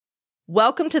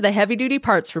Welcome to the Heavy Duty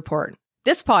Parts Report.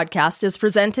 This podcast is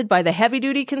presented by the Heavy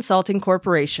Duty Consulting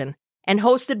Corporation and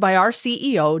hosted by our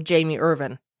CEO, Jamie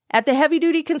Irvin. At the Heavy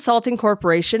Duty Consulting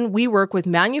Corporation, we work with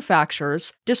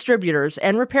manufacturers, distributors,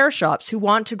 and repair shops who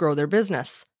want to grow their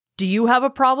business. Do you have a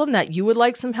problem that you would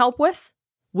like some help with?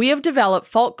 We have developed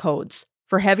fault codes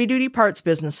for heavy-duty parts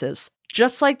businesses,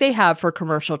 just like they have for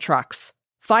commercial trucks.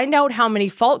 Find out how many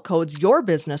fault codes your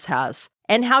business has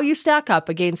and how you stack up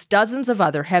against dozens of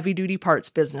other heavy-duty parts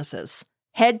businesses.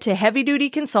 Head to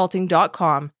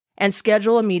heavydutyconsulting.com and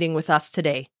schedule a meeting with us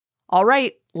today. All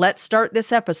right, let's start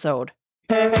this episode.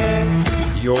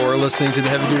 You're listening to the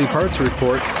Heavy Duty Parts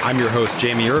Report. I'm your host,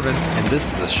 Jamie Irvin, and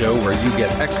this is the show where you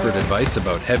get expert advice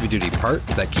about heavy-duty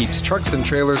parts that keeps trucks and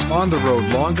trailers on the road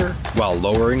longer while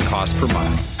lowering cost per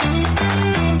mile.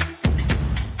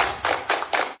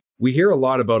 We hear a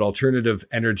lot about alternative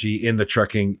energy in the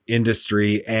trucking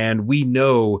industry, and we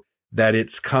know that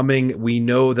it's coming. We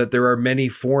know that there are many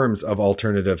forms of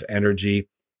alternative energy.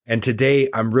 And today,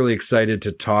 I'm really excited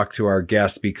to talk to our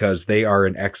guests because they are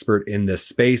an expert in this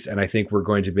space. And I think we're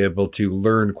going to be able to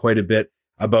learn quite a bit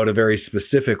about a very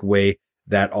specific way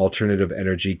that alternative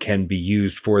energy can be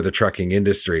used for the trucking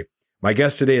industry. My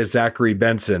guest today is Zachary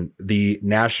Benson, the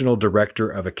National Director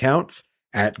of Accounts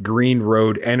at Green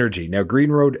Road Energy. Now,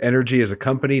 Green Road Energy is a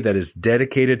company that is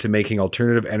dedicated to making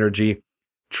alternative energy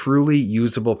truly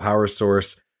usable power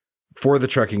source for the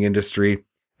trucking industry.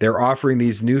 They're offering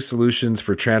these new solutions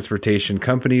for transportation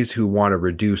companies who want to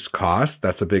reduce costs.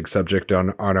 That's a big subject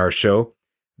on our show.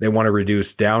 They want to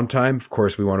reduce downtime. Of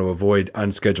course, we want to avoid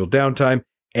unscheduled downtime,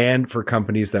 and for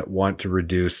companies that want to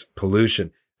reduce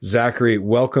pollution. Zachary,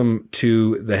 welcome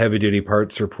to the Heavy Duty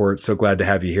Parts Report. So glad to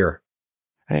have you here.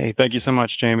 Hey, thank you so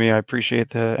much, Jamie. I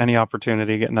appreciate any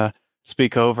opportunity getting to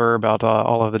speak over about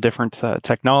all of the different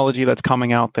technology that's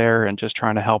coming out there and just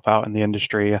trying to help out in the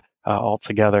industry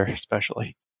altogether,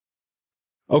 especially.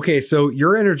 Okay, so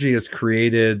your energy is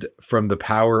created from the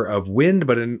power of wind,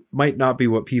 but it might not be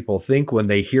what people think when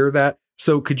they hear that.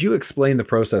 So could you explain the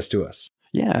process to us?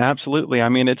 Yeah, absolutely. I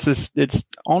mean, it's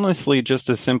honestly just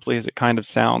as simply as it kind of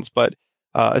sounds, but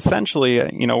essentially,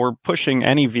 we're pushing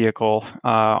any vehicle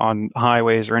on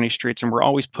highways or any streets, and we're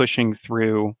always pushing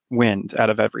through wind out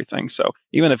of everything. So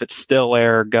even if it's still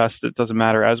air, gust, it doesn't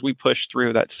matter. As we push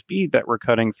through that speed that we're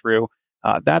cutting through,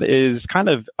 that is kind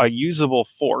of a usable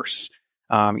force.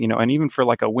 And even for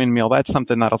like a windmill, that's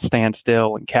something that'll stand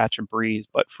still and catch a breeze.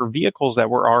 But for vehicles that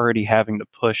we're already having to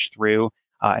push through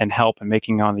and help and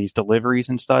making on these deliveries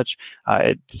and such,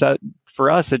 for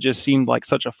us, it just seemed like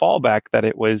such a fallback that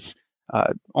it was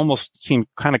almost seemed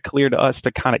kind of clear to us to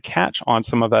kind of catch on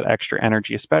some of that extra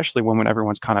energy, especially when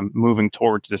everyone's kind of moving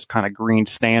towards this kind of green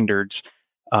standards.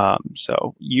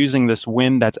 So using this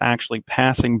wind that's actually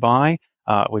passing by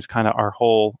was kind of our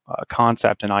whole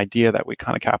concept and idea that we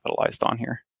kind of capitalized on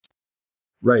here.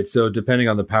 Right. So depending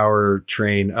on the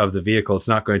powertrain of the vehicle, it's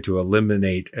not going to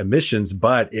eliminate emissions,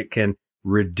 but it can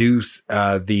reduce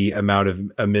the amount of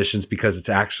emissions because it's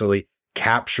actually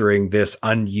capturing this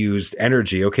unused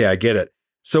energy. Okay, I get it.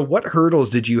 So what hurdles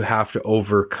did you have to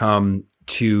overcome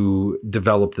to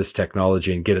develop this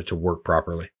technology and get it to work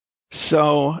properly?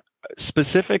 So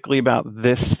specifically about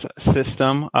this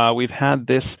system, we've had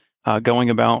this going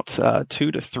about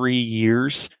 2 to 3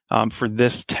 years for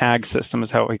this tag system is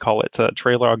how we call it,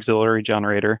 trailer auxiliary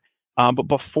generator. But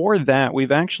before that,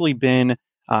 we've actually been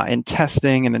in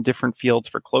testing and in different fields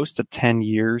for close to 10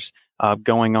 years,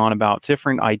 going on about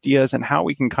different ideas and how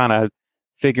we can kind of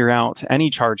figure out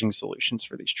any charging solutions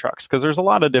for these trucks. Because there's a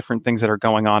lot of different things that are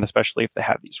going on, especially if they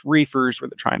have these reefers where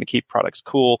they're trying to keep products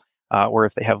cool, or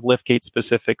if they have lift gates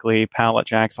specifically, pallet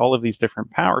jacks, all of these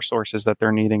different power sources that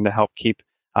they're needing to help keep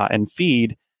and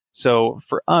feed. So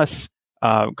for us,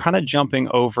 kind of jumping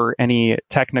over any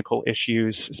technical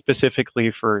issues, specifically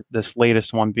for this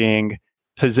latest one being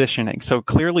positioning. So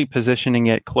clearly positioning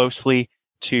it closely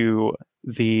to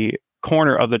the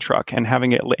corner of the truck and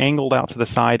having it angled out to the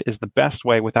side is the best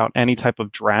way without any type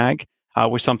of drag,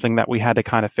 was something that we had to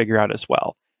kind of figure out as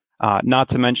well. Not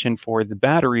to mention for the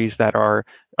batteries that are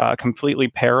completely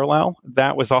parallel,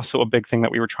 that was also a big thing that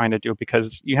we were trying to do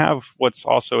because you have what's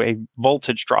also a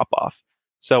voltage drop-off.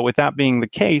 So with that being the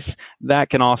case, that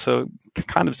can also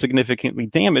kind of significantly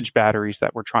damage batteries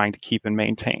that we're trying to keep and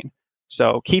maintain.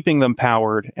 So keeping them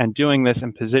powered and doing this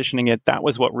and positioning it, that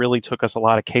was what really took us a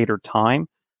lot of catered time.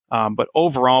 But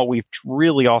overall, we've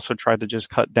really also tried to just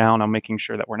cut down on making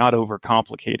sure that we're not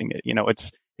overcomplicating it.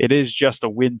 It is just a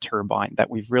wind turbine that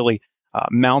we've really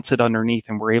mounted underneath,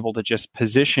 and we're able to just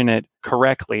position it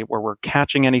correctly where we're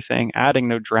catching anything, adding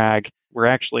no drag. We're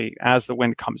actually, as the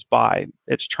wind comes by,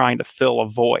 it's trying to fill a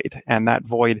void, and that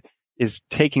void is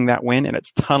taking that wind and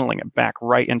it's tunneling it back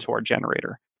right into our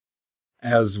generator.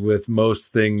 As with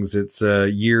most things, it's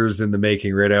years in the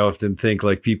making, right? I often think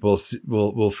like people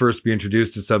will first be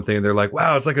introduced to something and they're like,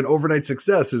 wow, it's like an overnight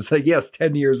success. It's like, yes,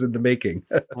 10 years in the making.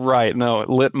 Right. No,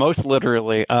 most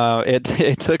literally.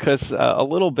 It took us a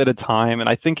little bit of time. And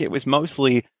I think it was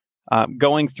mostly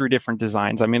going through different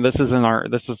designs. I mean, this is,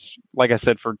 like I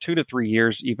said, for 2 to 3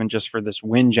 years, even just for this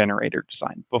wind generator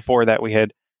design. Before that, we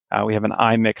have an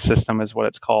iMix system is what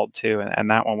it's called too.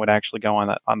 And that one would actually go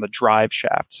on the drive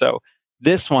shaft. So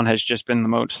this one has just been the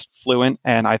most fluent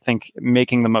and I think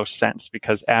making the most sense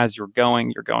because as you're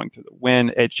going through the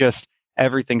wind,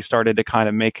 everything started to kind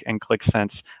of make and click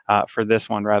sense for this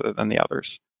one rather than the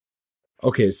others.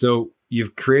 Okay, so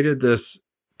you've created this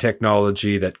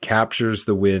technology that captures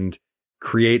the wind,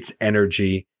 creates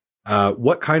energy.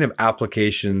 What kind of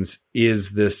applications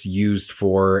is this used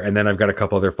for? And then I've got a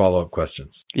couple other follow-up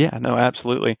questions. Yeah, no,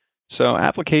 absolutely. So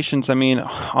applications, I mean,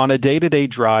 on a day-to-day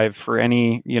drive for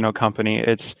any, company,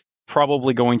 it's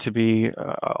probably going to be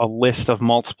a list of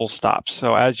multiple stops.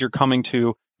 So as you're coming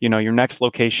to, your next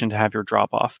location to have your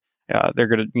drop off, they're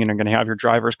going to have your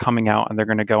drivers coming out and they're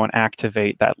going to go and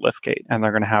activate that lift gate and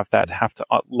they're going to have to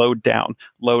load down,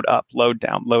 load up, load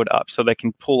down, load up so they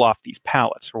can pull off these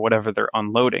pallets or whatever they're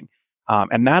unloading.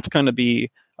 And that's going to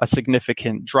be a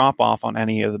significant drop off on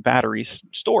any of the batteries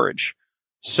storage.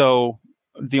 So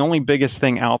the only biggest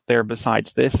thing out there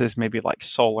besides this is maybe like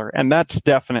solar. And that's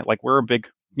definite. Like we're a big,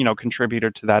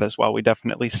 contributor to that as well. We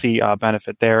definitely see a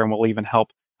benefit there and we'll even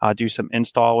help do some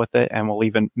install with it and we'll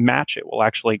even match it. We'll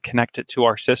actually connect it to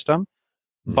our system.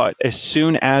 But as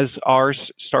soon as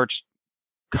ours starts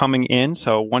coming in,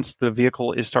 so once the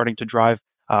vehicle is starting to drive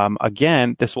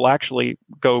again, this will actually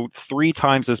go 3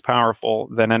 times as powerful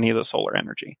than any of the solar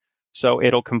energy. So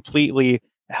it'll completely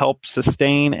help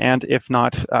sustain and if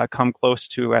not come close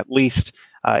to at least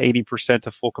 80%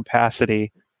 of full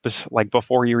capacity like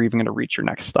before you're even going to reach your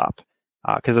next stop.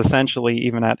 Because essentially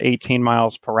even at 18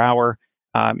 miles per hour,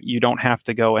 you don't have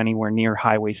to go anywhere near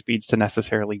highway speeds to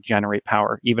necessarily generate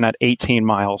power. Even at 18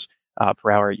 miles per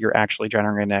hour, you're actually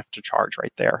generating enough to charge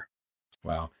right there.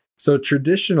 Wow. So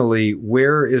traditionally,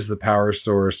 where is the power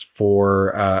source for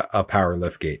a power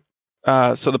liftgate?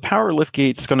 So the power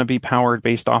liftgate is going to be powered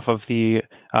based off of the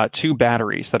 2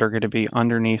 batteries that are going to be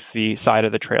underneath the side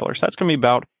of the trailer. So that's going to be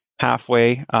about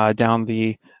halfway down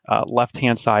the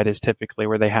left-hand side is typically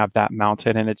where they have that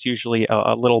mounted. And it's usually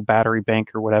a little battery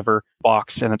bank or whatever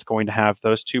box. And it's going to have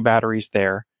those 2 batteries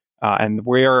there. And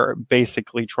we're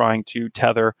basically trying to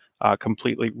tether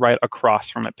completely right across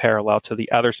from it parallel to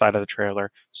the other side of the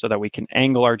trailer so that we can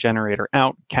angle our generator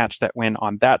out, catch that wind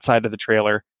on that side of the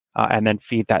trailer, and then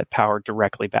feed that power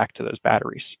directly back to those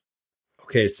batteries.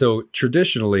 Okay, so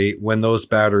traditionally, when those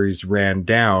batteries ran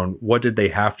down, what did they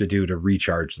have to do to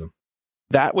recharge them?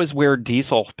 That was where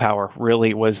diesel power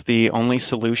really was the only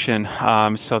solution.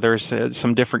 So there's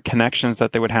some different connections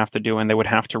that they would have to do, and they would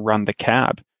have to run the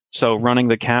cab. So running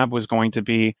the cab was going to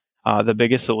be the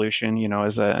biggest solution,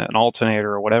 as an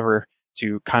alternator or whatever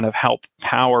to kind of help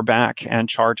power back and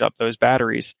charge up those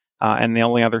batteries. And the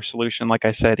only other solution, like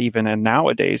I said, even in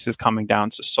nowadays, is coming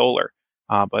down to solar.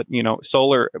 But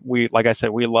solar, like I said,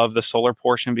 we love the solar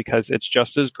portion because it's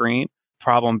just as green.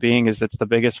 Problem being is it's the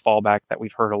biggest fallback that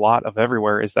we've heard a lot of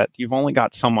everywhere is that you've only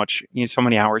got so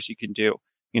many hours you can do.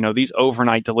 These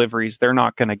overnight deliveries, they're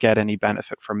not going to get any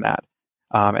benefit from that.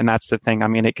 And that's the thing. I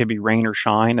mean, it could be rain or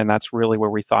shine. And that's really where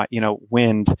we thought,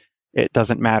 wind, it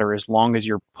doesn't matter as long as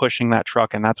you're pushing that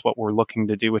truck. And that's what we're looking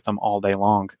to do with them all day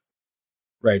long.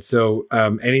 Right. So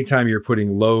anytime you're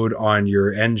putting load on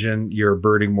your engine, you're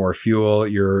burning more fuel.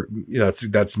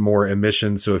 That's more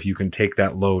emissions. So if you can take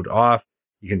that load off,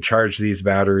 you can charge these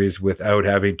batteries without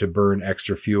having to burn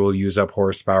extra fuel, use up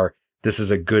horsepower. This is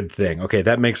a good thing. Okay,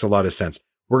 that makes a lot of sense.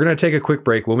 We're going to take a quick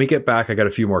break. When we get back, I got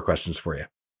a few more questions for you.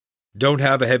 Don't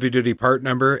have a heavy-duty part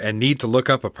number and need to look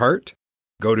up a part?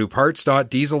 Go to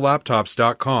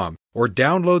parts.diesellaptops.com or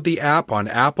download the app on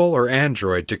Apple or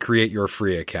Android to create your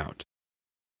free account.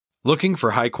 Looking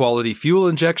for high-quality fuel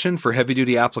injection for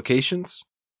heavy-duty applications?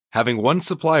 Having one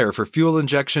supplier for fuel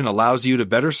injection allows you to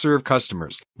better serve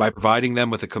customers by providing them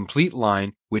with a complete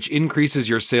line, which increases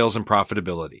your sales and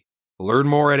profitability. Learn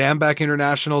more at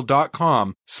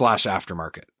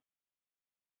ambacinternational.com/aftermarket.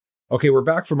 Okay, we're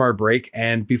back from our break.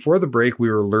 And before the break,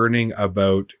 we were learning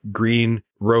about Green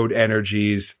Road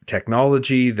Energy's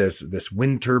technology, this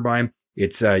wind turbine.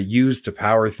 It's used to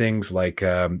power things like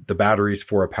the batteries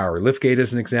for a power liftgate,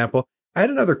 as an example. I had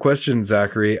another question,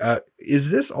 Zachary.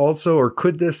 Is this also, or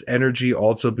could this energy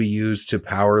also be used to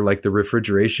power like the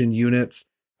refrigeration units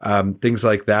things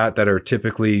like that are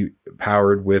typically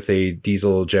powered with a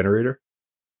diesel generator?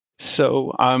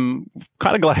 So I'm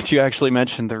kind of glad you actually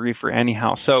mentioned the reefer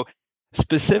anyhow. So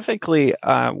specifically,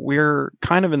 we're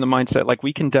kind of in the mindset, like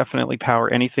we can definitely power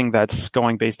anything that's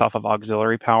going based off of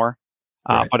auxiliary power.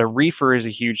 Right. But a reefer is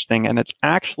a huge thing. And it's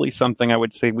actually something I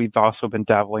would say we've also been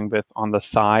dabbling with on the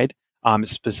side,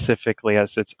 specifically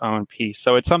as its own piece.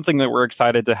 So it's something that we're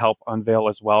excited to help unveil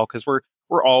as well, because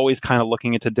we're always kind of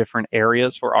looking into different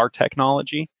areas for our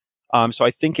technology. So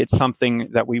I think it's something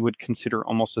that we would consider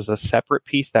almost as a separate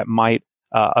piece that might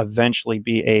eventually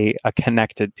be a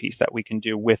connected piece that we can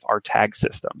do with our tag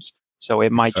systems. So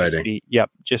it might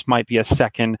just might be a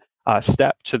second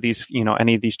step to these,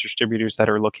 any of these distributors that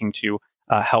are looking to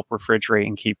help refrigerate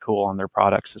and keep cool on their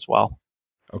products as well.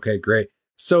 Okay, great.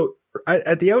 So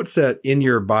at the outset in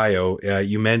your bio,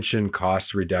 you mentioned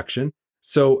cost reduction.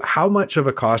 So how much of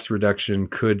a cost reduction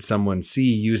could someone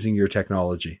see using your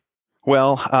technology?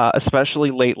 Well, especially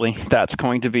lately, that's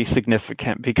going to be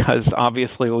significant because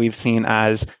obviously we've seen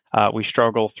as we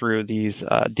struggle through these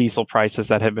diesel prices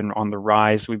that have been on the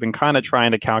rise, we've been kind of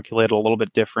trying to calculate a little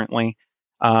bit differently.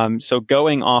 So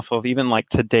going off of even like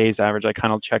today's average, I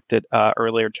kind of checked it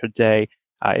earlier today,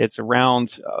 it's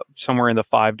around somewhere in the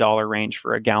 $5 range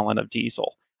for a gallon of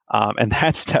diesel. And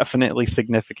that's definitely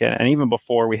significant. And even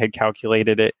before we had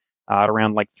calculated it at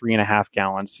around like 3.5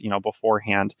 gallons,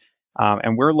 beforehand.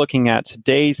 And we're looking at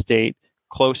today's date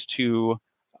close to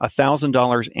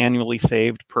 $1,000 annually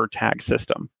saved per tag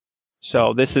system.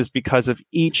 So this is because of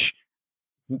each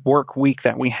work week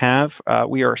that we have,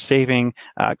 we are saving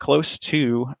close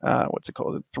to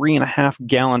 3.5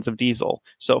 gallons of diesel.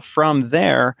 So from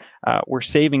there, we're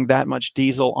saving that much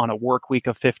diesel on a work week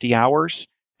of 50 hours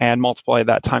and multiply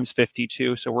that times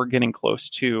 52. So we're getting close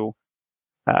to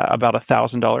about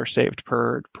 $1,000 saved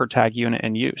per tag unit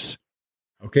in use.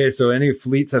 Okay, so any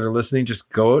fleets that are listening,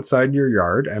 just go outside in your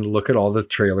yard and look at all the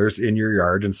trailers in your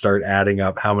yard and start adding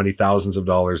up how many thousands of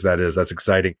dollars that is. That's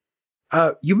exciting.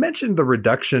 You mentioned the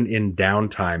reduction in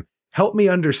downtime. Help me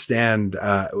understand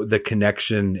the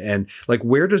connection and like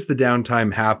where does the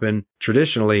downtime happen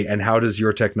traditionally and how does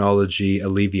your technology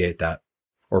alleviate that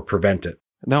or prevent it?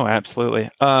 No,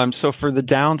 absolutely. So for the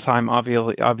downtime,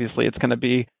 obviously it's going to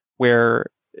be where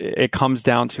it comes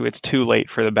down to it's too late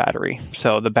for the battery.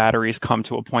 So the batteries come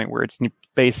to a point where it's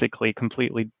basically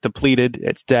completely depleted.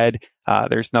 It's dead.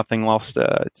 There's nothing else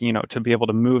to be able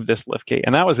to move this liftgate.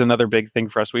 And that was another big thing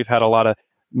for us. We've had a lot of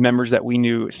members that we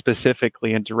knew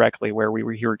specifically and directly where we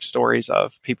were hearing stories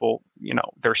of people,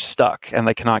 they're stuck and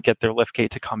they cannot get their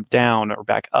liftgate to come down or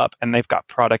back up. And they've got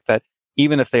product that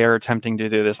even if they are attempting to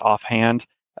do this offhand,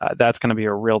 that's going to be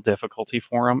a real difficulty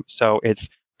for them. So it's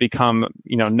become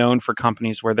known for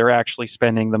companies where they're actually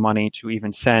spending the money to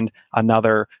even send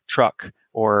another truck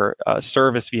or a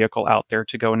service vehicle out there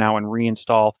to go now and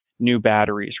reinstall new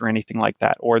batteries or anything like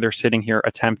that, or they're sitting here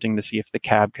attempting to see if the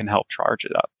cab can help charge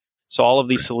it up. So all of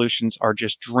these solutions are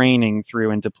just draining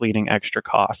through and depleting extra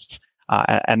costs.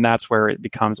 And that's where it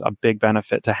becomes a big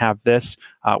benefit to have this,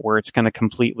 where it's going to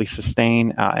completely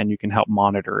sustain and you can help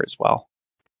monitor as well.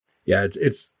 Yeah,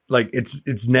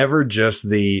 it's never just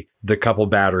the couple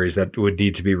batteries that would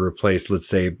need to be replaced. Let's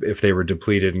say if they were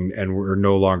depleted and were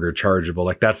no longer chargeable,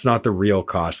 like that's not the real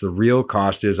cost. The real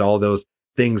cost is all those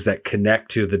things that connect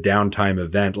to the downtime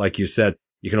event. Like you said,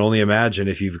 you can only imagine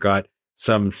if you've got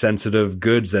some sensitive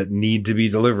goods that need to be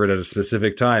delivered at a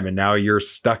specific time. And now you're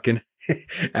stuck in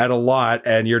at a lot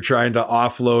and you're trying to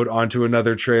offload onto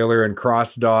another trailer and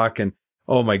cross dock. And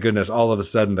oh my goodness, all of a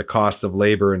sudden the cost of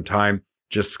labor and time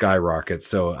just skyrockets.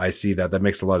 So I see that. That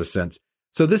makes a lot of sense.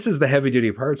 So this is the Heavy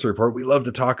Duty Parts Report. We love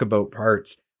to talk about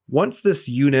parts. Once this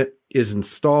unit is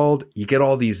installed, you get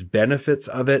all these benefits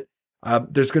of it.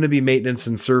 There's going to be maintenance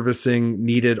and servicing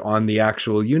needed on the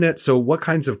actual unit. So what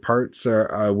kinds of parts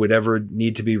would ever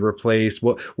need to be replaced?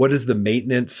 What does the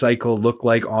maintenance cycle look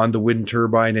like on the wind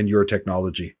turbine and your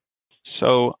technology?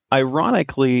 So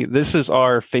ironically, this is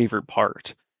our favorite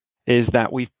part, is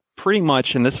that we've pretty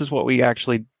much, and this is what we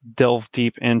actually delve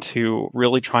deep into,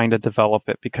 really trying to develop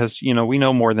it because, we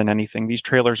know more than anything, these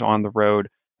trailers are on the road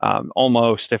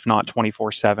almost, if not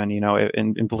 24/7,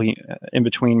 in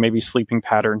between maybe sleeping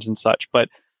patterns and such. But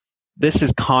this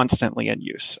is constantly in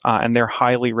use and they're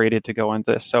highly rated to go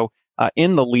into this. So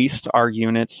in the least, our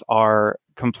units are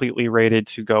completely rated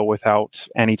to go without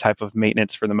any type of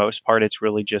maintenance for the most part. It's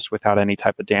really just without any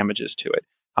type of damages to it.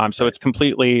 So it's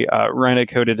completely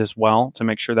Rhino-coated as well to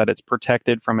make sure that it's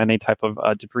protected from any type of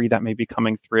debris that may be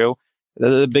coming through.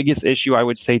 The biggest issue I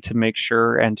would say to make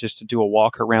sure and just to do a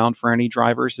walk around for any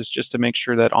drivers is just to make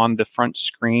sure that on the front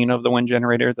screen of the wind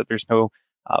generator that there's no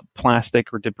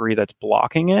plastic or debris that's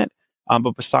blocking it.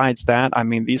 But besides that, I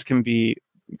mean, these can be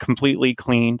completely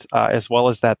cleaned, as well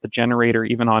as that the generator,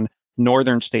 even on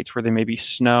northern states where there may be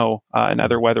snow and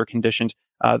other weather conditions,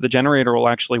 the generator will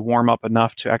actually warm up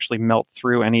enough to actually melt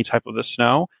through any type of the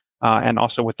snow. And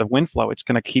also with the wind flow, it's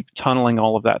going to keep tunneling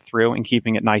all of that through and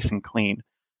keeping it nice and clean.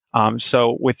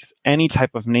 So with any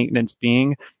type of maintenance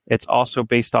being, it's also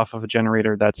based off of a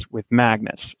generator that's with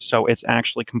magnets. So it's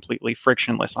actually completely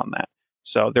frictionless on that.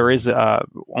 So there is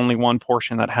only one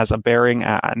portion that has a bearing,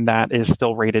 and that is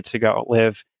still rated to go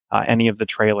live any of the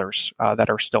trailers that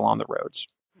are still on the roads.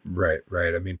 Right.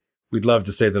 I mean, we'd love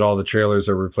to say that all the trailers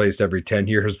are replaced every 10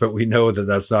 years, but we know that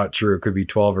that's not true. It could be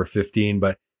 12 or 15.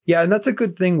 But yeah, and that's a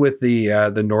good thing with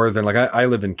the northern. Like I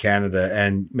live in Canada,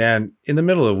 and man, in the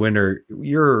middle of winter,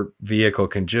 your vehicle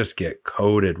can just get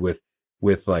coated with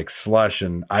like slush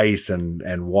and ice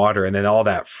and water, and then all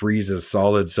that freezes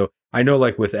solid. So I know,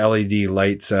 like with LED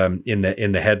lights in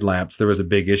the headlamps, there was a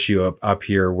big issue up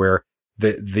here where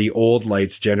the old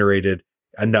lights generated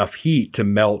enough heat to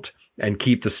melt and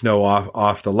keep the snow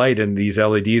off the light, and these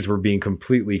LEDs were being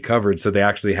completely covered, so they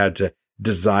actually had to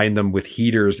design them with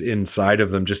heaters inside of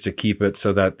them just to keep it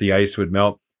so that the ice would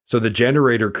melt. So the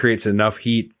generator creates enough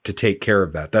heat to take care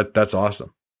of that. That's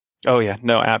awesome. Oh yeah,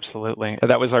 no, absolutely.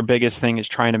 That was our biggest thing, is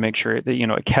trying to make sure that,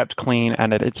 it kept clean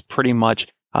and that it's pretty much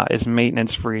as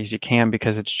maintenance free as you can,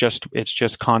 because it's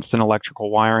just constant electrical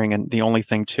wiring, and the only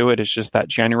thing to it is just that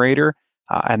generator.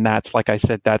 And that's, like I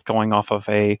said, that's going off of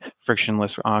a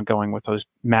frictionless, going with those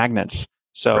magnets.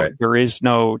 So right. There is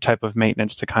no type of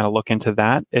maintenance to kind of look into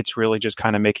that. It's really just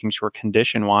kind of making sure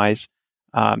condition wise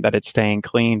that it's staying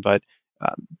clean. But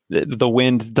the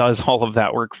wind does all of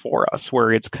that work for us,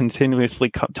 where it's continuously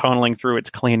tunneling through. It's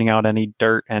cleaning out any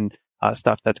dirt and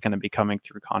stuff that's going to be coming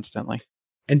through constantly.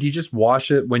 And do you just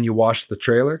wash it when you wash the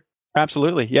trailer?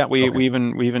 Absolutely. Yeah. We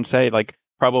even say, like,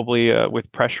 probably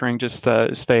with pressuring, just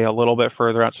stay a little bit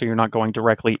further out so you're not going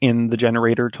directly in the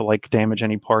generator to like damage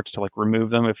any parts, to like remove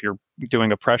them if you're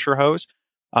doing a pressure hose.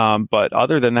 But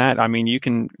other than that, I mean, you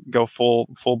can go full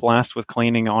blast with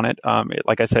cleaning on it.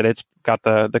 Like I said, it's got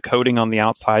the coating on the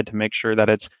outside to make sure that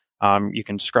it's you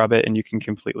can scrub it and you can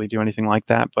completely do anything like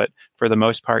that. But for the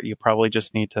most part, you probably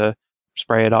just need to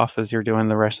spray it off as you're doing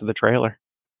the rest of the trailer.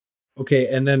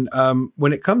 Okay. And then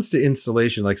when it comes to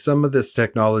installation, like some of this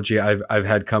technology, I've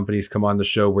had companies come on the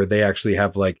show where they actually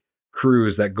have like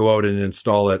crews that go out and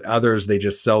install it. Others, they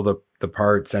just sell the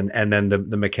parts and then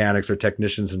the mechanics or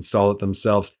technicians install it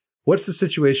themselves. What's the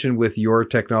situation with your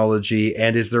technology?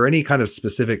 And is there any kind of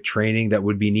specific training that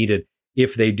would be needed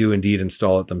if they do indeed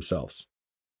install it themselves?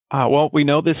 Well, we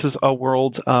know this is a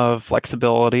world of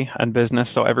flexibility and business,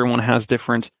 so everyone has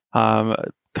different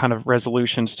kind of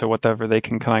resolutions to whatever they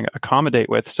can kind of accommodate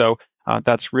with. So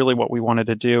that's really what we wanted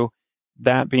to do.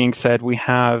 That being said, we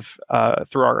have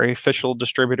through our official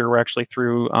distributor, we're actually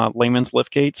through Layman's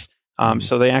Liftgates.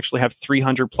 So they actually have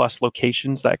 300 plus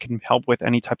locations that can help with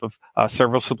any type of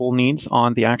serviceable needs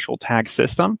on the actual tag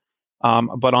system.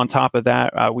 But on top of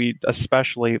that, we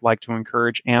especially like to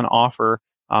encourage and offer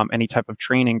any type of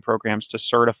training programs to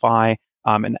certify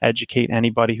and educate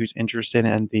anybody who's interested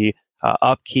in the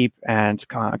upkeep and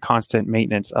constant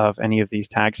maintenance of any of these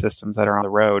tag systems that are on the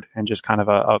road, and just kind of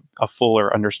a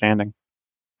fuller understanding.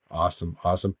 Awesome.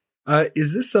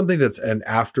 Is this something that's an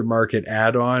aftermarket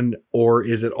add-on, or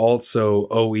is it also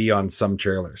OE on some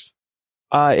trailers?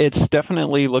 It's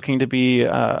definitely looking to be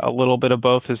a little bit of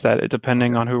both. Is that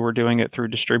depending on who we're doing it through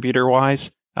distributor-wise,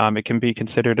 it can be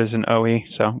considered as an OE.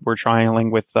 So we're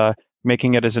trialing with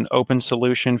making it as an open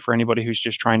solution for anybody who's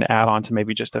just trying to add on to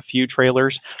maybe just a few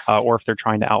trailers, or if they're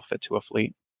trying to outfit to a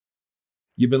fleet.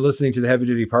 You've been listening to the Heavy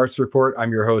Duty Parts Report.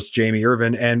 I'm your host, Jamie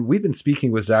Irvin, and we've been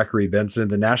speaking with Zachary Benson,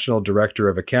 the National Director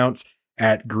of Accounts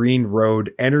at Green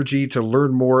Road Energy. To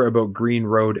learn more about Green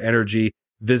Road Energy,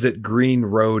 visit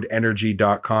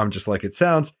greenroadenergy.com, just like it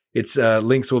sounds. Its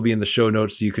links will be in the show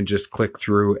notes, so you can just click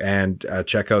through and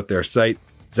check out their site.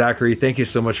 Zachary, thank you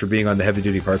so much for being on the Heavy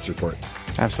Duty Parts Report.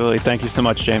 Absolutely. Thank you so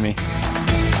much, Jamie.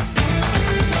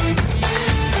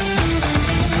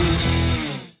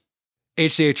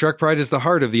 HDA Truck Pride is the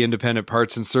heart of the independent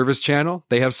parts and service channel.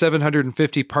 They have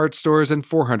 750 parts stores and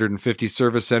 450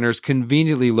 service centers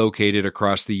conveniently located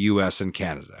across the U.S. and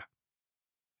Canada.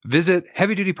 Visit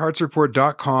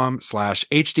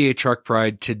heavydutypartsreport.com/HDA Truck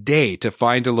Pride today to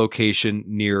find a location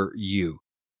near you.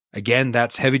 Again,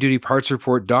 that's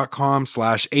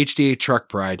heavydutypartsreport.com/HDA Truck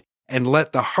Pride, and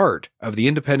let the heart of the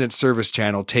independent service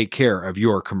channel take care of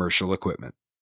your commercial equipment.